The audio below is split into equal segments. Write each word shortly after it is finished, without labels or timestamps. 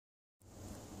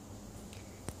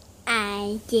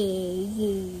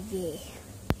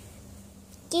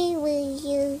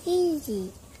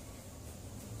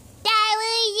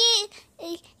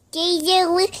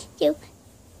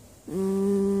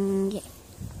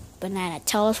Banana,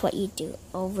 tell us what you do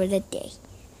over the day.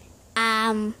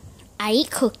 I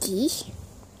eat cookies.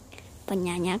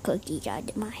 Banana cookies are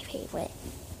my favorite.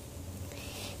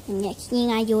 The next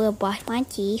thing I do is brush my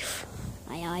teeth.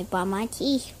 I always brush my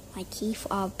teeth. My teeth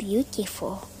are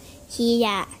beautiful. See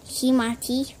that? See my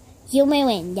teeth? Zoom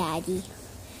in, Daddy.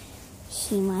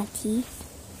 See my teeth?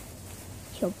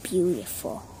 You're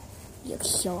beautiful. You're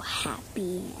so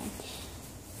happy.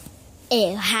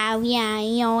 How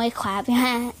you know clap your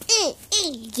hands.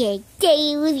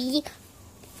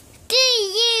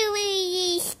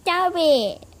 Stop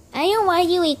it. I don't want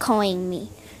you recording me.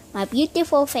 My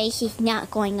beautiful face is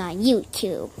not going on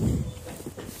YouTube.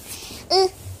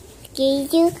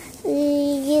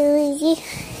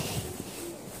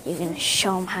 You're going to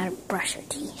show them how to brush your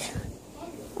teeth.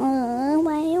 Why do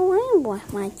I want to brush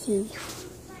my teeth?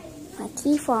 My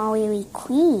teeth are already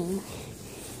clean.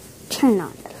 Turn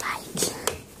on the lights.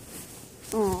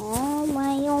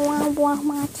 Why do I want to brush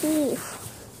my teeth?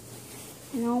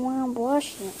 I don't want to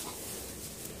brush it.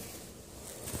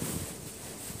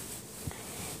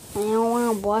 I don't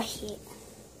want to brush it.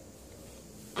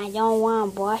 I don't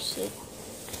want to brush it.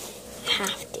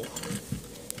 Have to.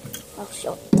 Else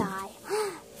you'll die.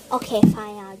 Okay,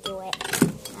 fine, I'll do it.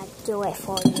 I'll do it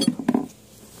for you.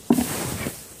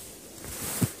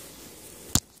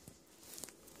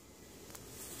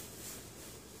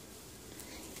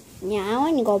 Yeah, I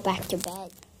want to go back to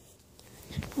bed.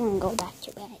 I want to go back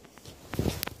to bed.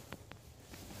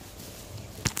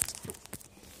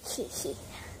 See.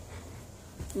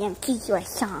 Let me teach you a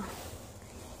song.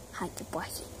 How to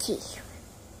brush your teeth.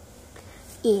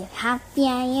 If you're happy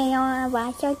and you know how to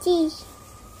brush your teeth.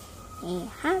 If you're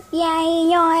happy and you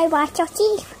know how to brush your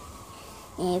teeth.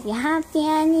 If you're happy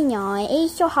and you know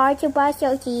it's so hard to brush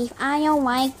your teeth. I don't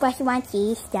like brushing my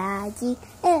teeth, Daddy.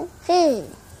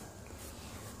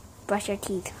 Brush your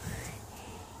teeth.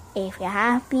 If you're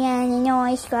happy and you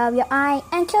know scrub your eye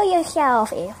and kill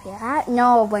yourself. If you're happy,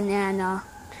 no, Banana.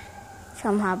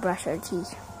 Somehow brush your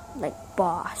teeth like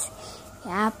boss. If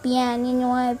you're happy and you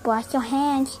know it, brush your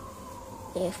hands.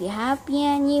 If you're happy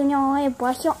and you know it,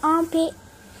 brush your armpit.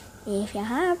 If you're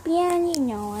happy and you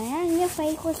know it, and your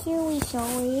face was really so.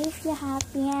 If you're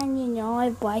happy and you know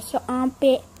it, brush your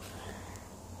armpit.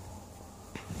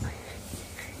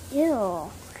 Ew.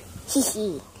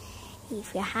 Hee.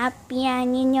 If you're happy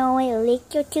and you know it,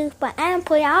 lick your toothbrush and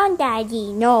put it on,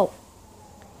 Daddy. No.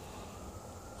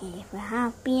 If you're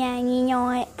happy and you know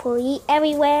it, put it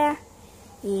everywhere.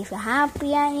 If you're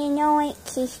happy and you know it,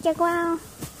 kiss the ground.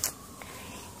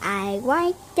 I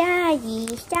like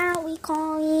Daddy, stop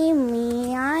recalling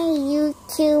me on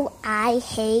YouTube. I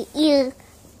hate you.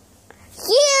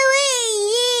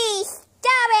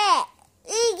 Stop it!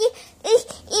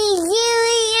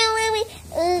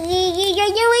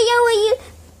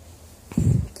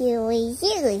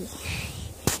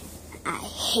 I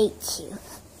hate you.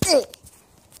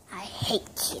 I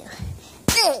hate you.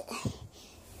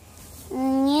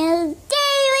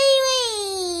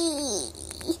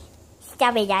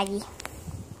 Stop it, Daddy.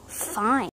 Fine.